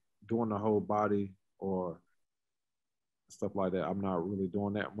like doing the whole body or stuff like that, I'm not really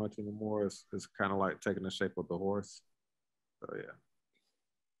doing that much anymore. It's kind of like taking the shape of the horse. So yeah.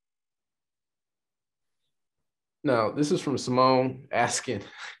 Now, this is from Simone asking,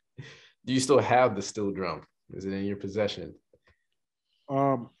 do you still have the steel drum? Is it in your possession?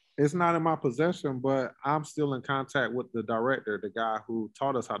 It's not in my possession, but I'm still in contact with the director, the guy who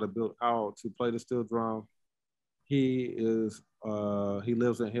taught us how to play the steel drum. He lives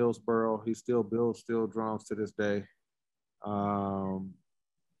in Hillsboro. He still builds steel drums to this day. So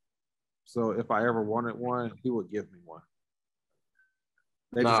if I ever wanted one, he would give me one.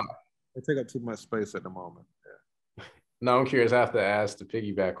 They take up too much space at the moment. Yeah. No, I'm curious. I have to ask to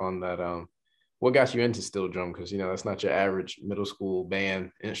piggyback on that. What got you into steel drum? Because that's not your average middle school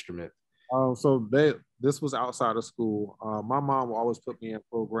band instrument. So this was outside of school. My mom would always put me in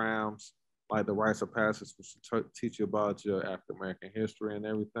programs like the Rites of Passage, which teach you about your African American history and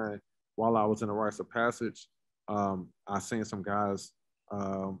everything. While I was in the Rites of Passage, I seen some guys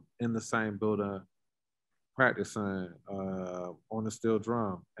in the same building practicing on the steel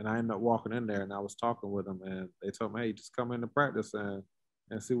drum, and I ended up walking in there and I was talking with them, and they told me, "Hey, just come in to practice and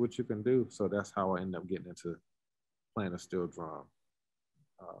see what you can do." So that's how I ended up getting into playing a steel drum.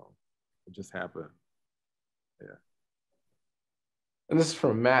 It just happened. Yeah. And this is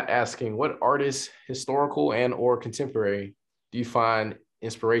from Matt asking, what artists, historical and or contemporary, do you find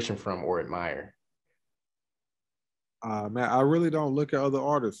inspiration from or admire? Man, I really don't look at other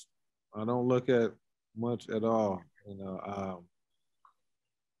artists. I don't look at much at all.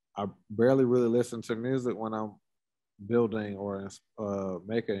 I barely really listen to music when I'm building or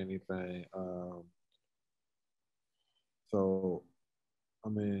making anything. So, I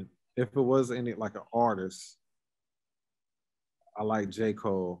mean, if it was any like an artist, I like J.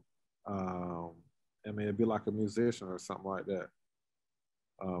 Cole. I mean, it'd be like a musician or something like that.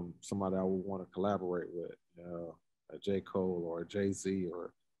 Somebody I would want to collaborate with, a J. Cole or a Jay-Z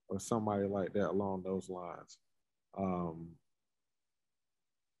or somebody like that along those lines.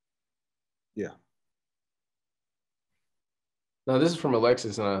 Yeah. Now, this is from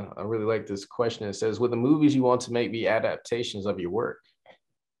Alexis, and I really like this question. It says, would the movies you want to make be adaptations of your work?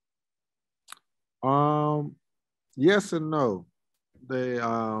 Yes and no. They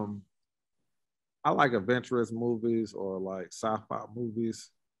I like adventurous movies or like sci-fi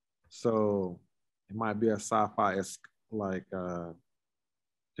movies. So it might be a sci-fi like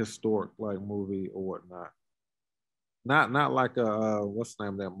historic like movie or whatnot. Not like a what's the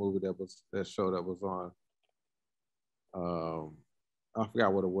name of that movie that show that was on. I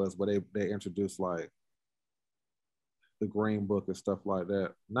forgot what it was, but they introduced like the Green Book and stuff like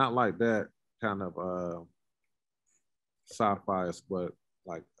that. Not like that kind of sci-fi, but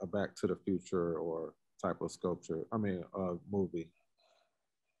like a Back to the Future or type of sculpture. I mean, movie.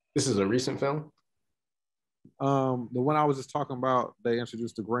 This is a recent film? The one I was just talking about, they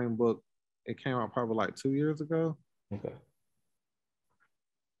introduced the Green Book. It came out probably like 2 years ago. Okay.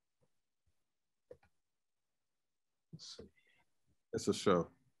 It's a show.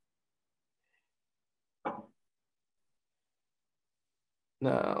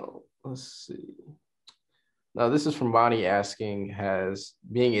 Now, let's see. Now, this is from Bonnie asking, has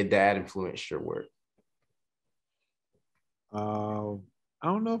being a dad influenced your work? I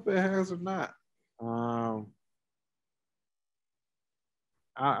don't know if it has or not.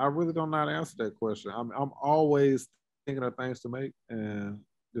 I really don't know how to answer that question. I'm always thinking of things to make and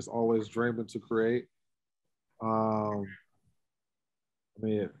just always dreaming to create. I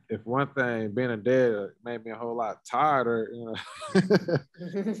mean, if one thing, being a dad made me a whole lot tighter,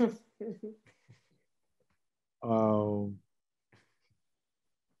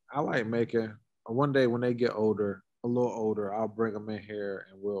 I like making. One day when they get older, a little older, I'll bring them in here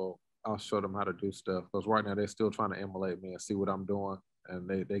and I'll show them how to do stuff. Because right now they're still trying to emulate me and see what I'm doing, and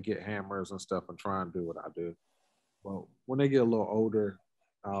they get hammers and stuff and try and do what I do. But when they get a little older,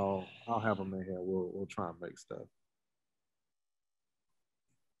 I'll have them in here. We'll try and make stuff.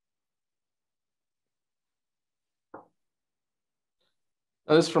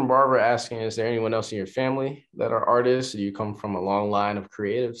 This is from Barbara asking, is there anyone else in your family that are artists? Do you come from a long line of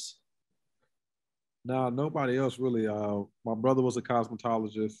creatives? No, nobody else really. My brother was a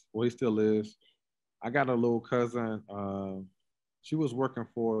cosmetologist. Well, he still is. I got a little cousin. She was working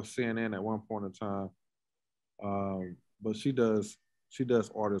for CNN at one point in time, but she does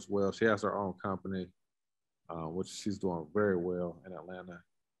art as well. She has her own company, which she's doing very well in Atlanta.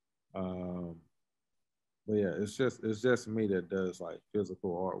 Um, but yeah, it's just me that does like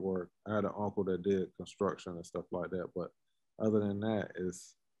physical artwork. I had an uncle that did construction and stuff like that, but other than that,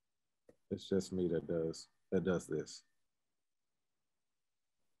 it's just me that does this.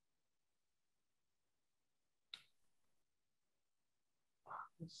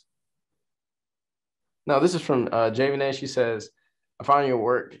 Now, this is from Javen. She says, I find your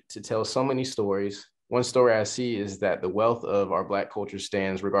work to tell so many stories. One story I see is that the wealth of our Black culture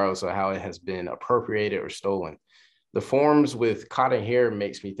stands regardless of how it has been appropriated or stolen. The forms with cotton hair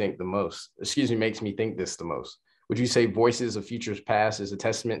makes me think this the most. Would you say Voices of Futures Past is a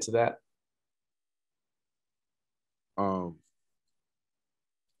testament to that? Um,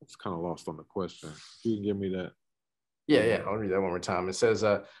 it's kind of lost on the question. You can give me that. Yeah. I'll read that one more time. It says,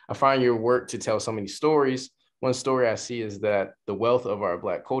 I find your work to tell so many stories. One story I see is that the wealth of our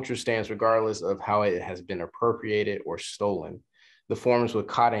Black culture stands regardless of how it has been appropriated or stolen. The forms with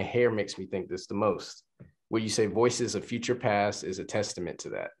cotton hair makes me think this the most. Would you say Voices of Future Past is a testament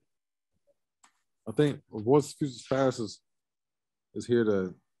to that? I think Voice of Futures Past is here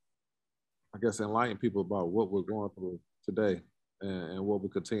to, I guess, enlighten people about what we're going through today and what we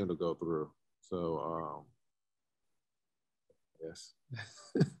continue to go through. So, yes.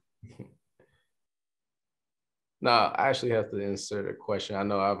 Now, I actually have to insert a question. I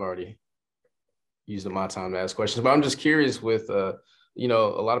know I've already used my time to ask questions, but I'm just curious with, a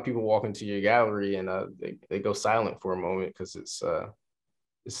lot of people walk into your gallery and they go silent for a moment because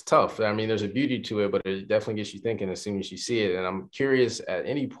it's tough. I mean, there's a beauty to it, but it definitely gets you thinking as soon as you see it. And I'm curious, at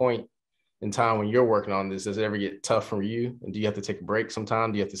any point in time when you're working on this, does it ever get tough for you? And do you have to take a break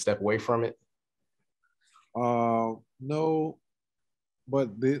sometime? Do you have to step away from it? No,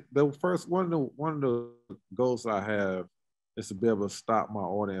 but the first one of the goals I have is to be able to stop my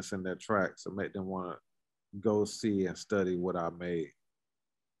audience in their tracks and make them want to go see and study what I made.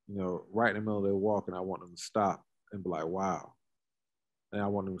 Right in the middle of their walk, and I want them to stop and be like, "Wow!" And I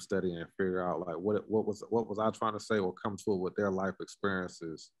want them to study and figure out like what was I trying to say, or come to it with their life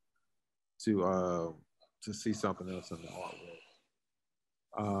experiences to see something else in the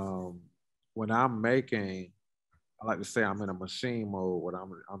artwork. When I'm making, I like to say I'm in a machine mode when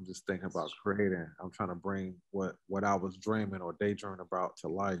I'm just thinking about creating. I'm trying to bring what I was dreaming or daydreaming about to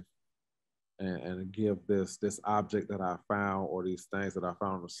life, and give this object that I found, or these things that I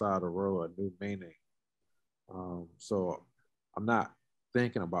found on the side of the road, a new meaning. So I'm not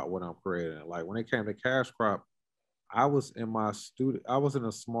thinking about what I'm creating. Like when it came to Cash Crop, I was in my studio. I was in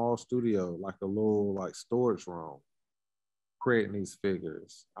a small studio, like a little like storage room, creating these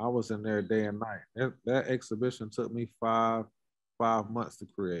figures. I was in there day and night. That exhibition took me five months to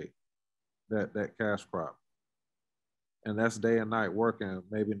create that Cash Crop, and that's day and night working,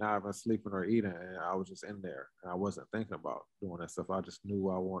 maybe not even sleeping or eating. And I was just in there, and I wasn't thinking about doing that stuff. I just knew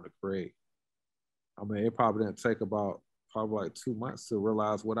I wanted to create. I mean, it probably didn't take about probably like 2 months to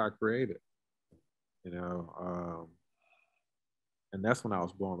realize what I created, you know. And that's when I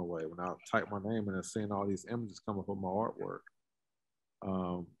was blown away, when I typed my name in and seeing all these images come up with my artwork.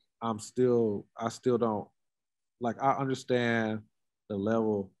 I still don't, like, I understand the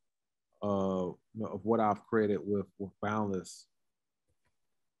level of what I've created with Boundless.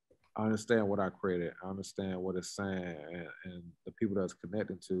 I understand what I created. I understand what it's saying, and the people that's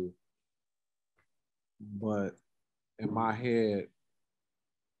connected to. But in my head,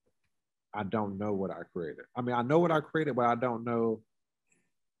 I don't know what I created. I mean, I know what I created, but I don't know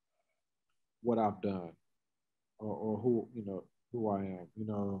what I've done, or who I am.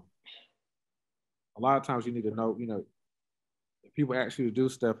 A lot of times you need to know. If people ask you to do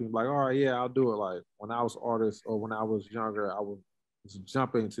stuff, you're like, all right, yeah, I'll do it. Like when I was artist, or when I was younger, I was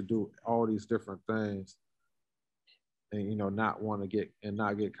jumping to do all these different things, and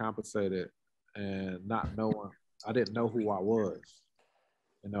not get compensated, and not knowing. I didn't know who I was.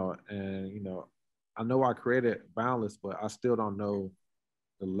 I know I created Boundless, but I still don't know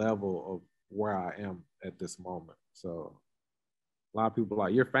the level of where I am at this moment. So a lot of people are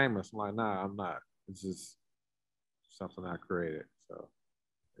like, you're famous. I'm like, nah, I'm not. It's just something I created. So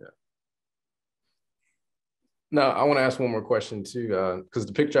yeah. No, I want to ask one more question too, because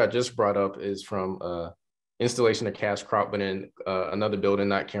the picture I just brought up is from installation of Cash Crop, but in another building,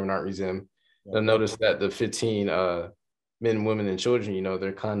 not Cameron Art Museum. Yeah. I noticed that the 15 men, women, and children,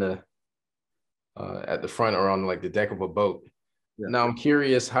 they're kind of at the front or on like the deck of a boat. Now I'm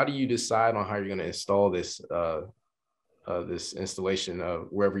curious, how do you decide on how you're going to install this this installation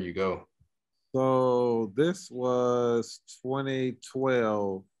wherever you go? So this was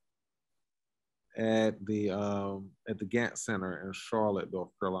 2012 at the Gantt Center in Charlotte,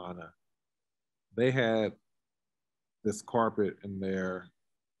 North Carolina. They had this carpet in there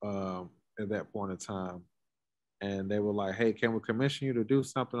at that point in time, and they were like, "Hey, can we commission you to do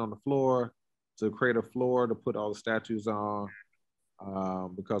something on the floor, to create a floor to put all the statues on?"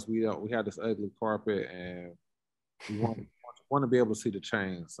 Because we had this ugly carpet, and we want to be able to see the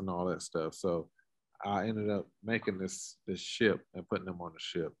chains and all that stuff. So I ended up making this ship and putting them on the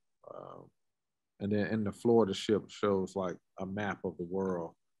ship. And then in the floor of the ship shows like a map of the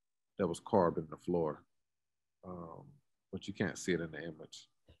world that was carved in the floor. But you can't see it in the image.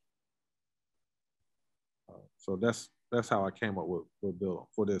 So that's how I came up with Bill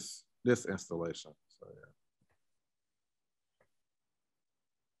for this installation. So yeah.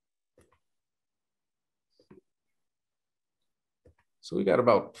 So we got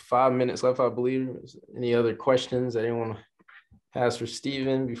about 5 minutes left, I believe. Any other questions that anyone has for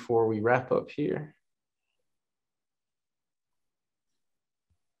Steven before we wrap up here?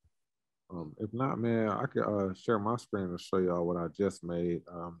 If not, man, I could share my screen and show y'all what I just made.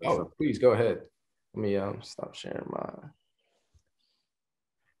 Please go ahead. Let me stop sharing mine.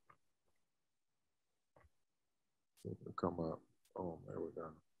 It'll come up. Oh, there we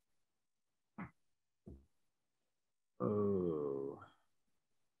go. Oh.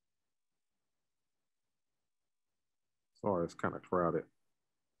 Sorry, it's kind of crowded.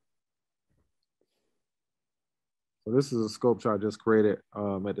 So this is a sculpture I just created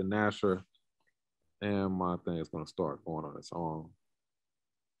at the Nasher, and my thing is going to start going on its own.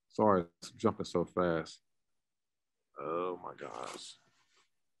 Sorry, it's jumping so fast. Oh my gosh.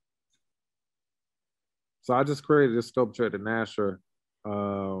 So I just created this sculpture at the Nasher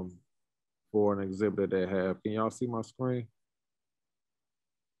for an exhibit that they have. Can y'all see my screen?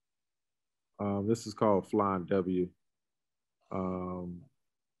 This is called Flying W. I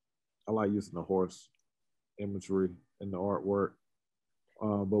like using the horse imagery in the artwork.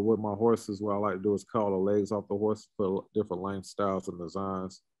 But with my horses, what I like to do is cut all the legs off the horse for different length styles and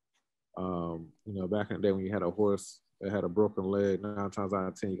designs. You know, back in the day when you had a horse that had a broken leg, 9 times out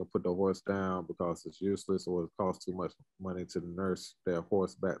of 10, you can put the horse down because it's useless or it costs too much money to nurse that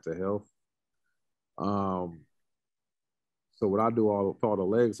horse back to health. So what I do, put all the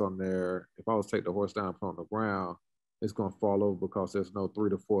legs on there. If I was to take the horse down and put on the ground, it's going to fall over because there's no 3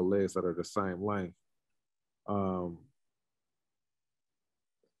 to 4 legs that are the same length. So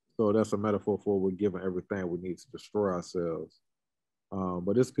that's a metaphor for we're given everything we need to destroy ourselves.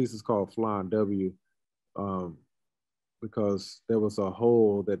 But this piece is called Flying W because there was a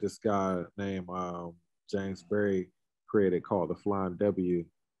hole that this guy named James Berry created called the Flying W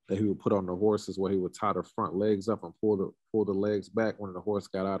that he would put on the horses, where he would tie the front legs up and pull the legs back when the horse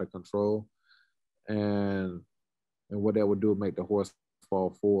got out of control. And what that would do would make the horse fall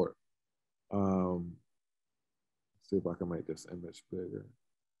forward. See if I can make this image bigger.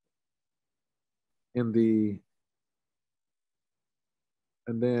 And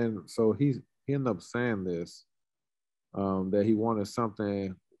then so he ended up saying this, that he wanted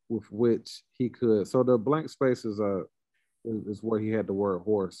something with which he could. So the blank space is where he had the word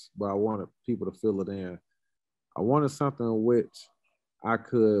horse, but I wanted people to fill it in. I wanted something which I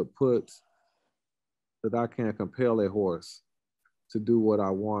could put that I can compel a horse to do what I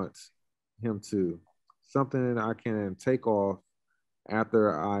want him to. Something I can take off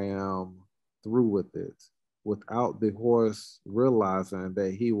after I am through with it, without the horse realizing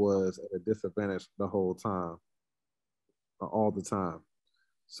that he was at a disadvantage the whole time, all the time.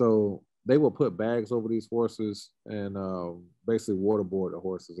 So they will put bags over these horses and basically waterboard the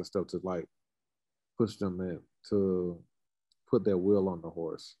horses and stuff to like push them in, to put their will on the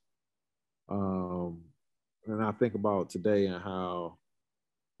horse. And I think about today and how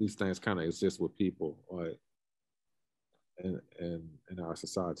these things kind of exist with people, like in our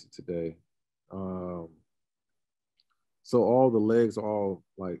society today. So all the legs are all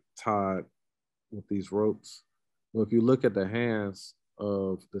like tied with these ropes. But if you look at the hands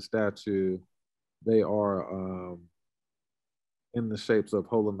of the statue, they are in the shapes of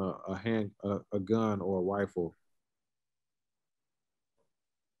holding a gun or a rifle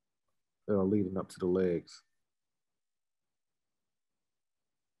that are leading up to the legs.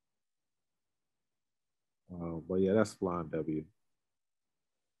 But yeah, that's Flying W.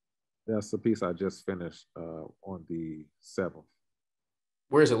 That's the piece I just finished on the 7th.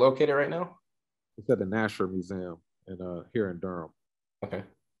 Where is it located right now? It's at the Nasher Museum here in Durham. Okay.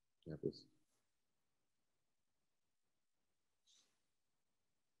 Campus.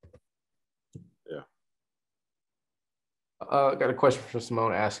 Got a question from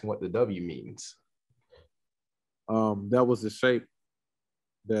Simone asking what the W means. That was the shape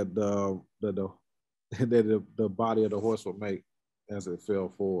that the body of the horse would make as it fell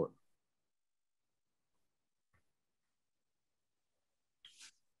forward.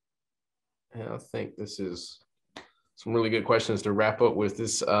 And I think this is some really good questions to wrap up with.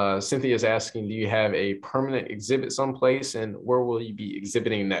 This Cynthia is asking, do you have a permanent exhibit someplace, and where will you be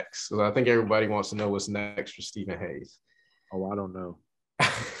exhibiting next? So I think everybody wants to know what's next for Stephen Hayes. Oh, I don't know.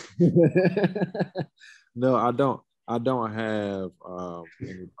 No, I don't. I don't have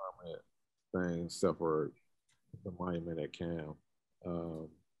any permanent things except for the monument at Cam.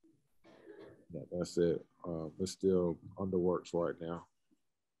 That's it. It's still under works right now.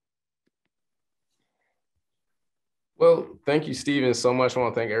 Well, thank you, Stephen, so much. I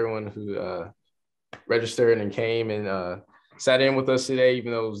want to thank everyone who registered and came and sat in with us today,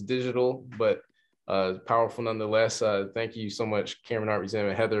 even though it was digital, but powerful nonetheless. Thank you so much, Cameron Art Museum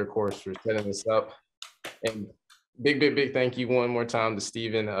and Heather, of course, for setting this up. And big thank you one more time to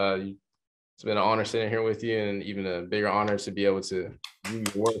Stephen. It's been an honor sitting here with you, and even a bigger honor to be able to do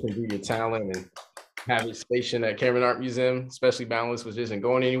your work and do your talent and have it stationed at Cameron Art Museum, especially Boundless, which isn't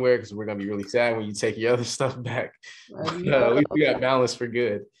going anywhere because we're going to be really sad when you take your other stuff back. At least we got Boundless for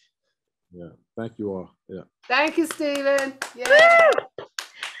good. Yeah, thank you all. Yeah. Thank you, Stephen. Yeah.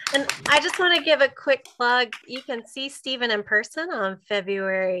 And I just want to give a quick plug. You can see Stephen in person on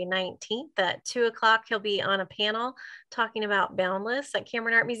February 19th at 2 o'clock. He'll be on a panel talking about Boundless at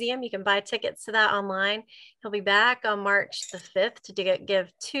Cameron Art Museum. You can buy tickets to that online. He'll be back on March the 5th to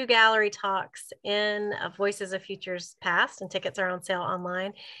give 2 gallery talks in Voices of Futures Past, and tickets are on sale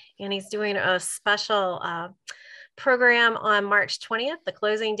online. And he's doing a special program on March 20th, the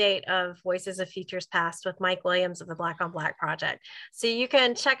closing date of Voices of Futures Past with Mike Williams of the Black on Black Project. So you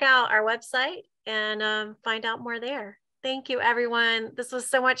can check out our website and find out more there. Thank you, everyone. This was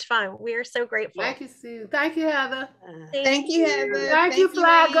so much fun. We are so grateful. Thank you, Sue. Thank you, Heather. Thank you, Heather. Thank you,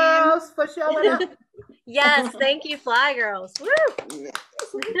 Fly Ann. Girls, for showing up. Yes, thank you, Fly Girls. Woo!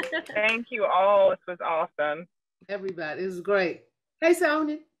 Thank you all. This was awesome. Everybody, it was great. Hey,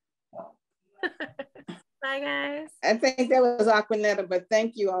 Sonia. Bye, guys. I think that was Aquanetta, but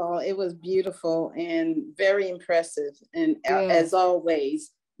thank you all. It was beautiful and very impressive. And as always,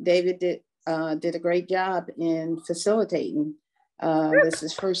 David did a great job in facilitating. This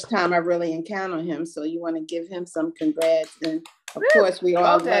is first time I really encountered him, so you want to give him some congrats. And of course, we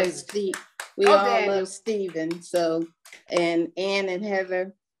all love Steve. We all love Stephen. So, and Ann and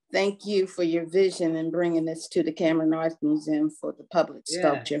Heather, thank you for your vision and bringing this to the Cameron Art Museum for the public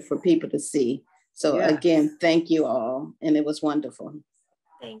sculpture for people to see. So again, thank you all. And it was wonderful.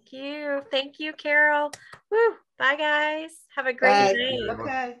 Thank you. Thank you, Carol. Woo. Bye, guys. Have a great night.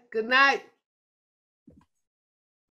 Okay. Good night.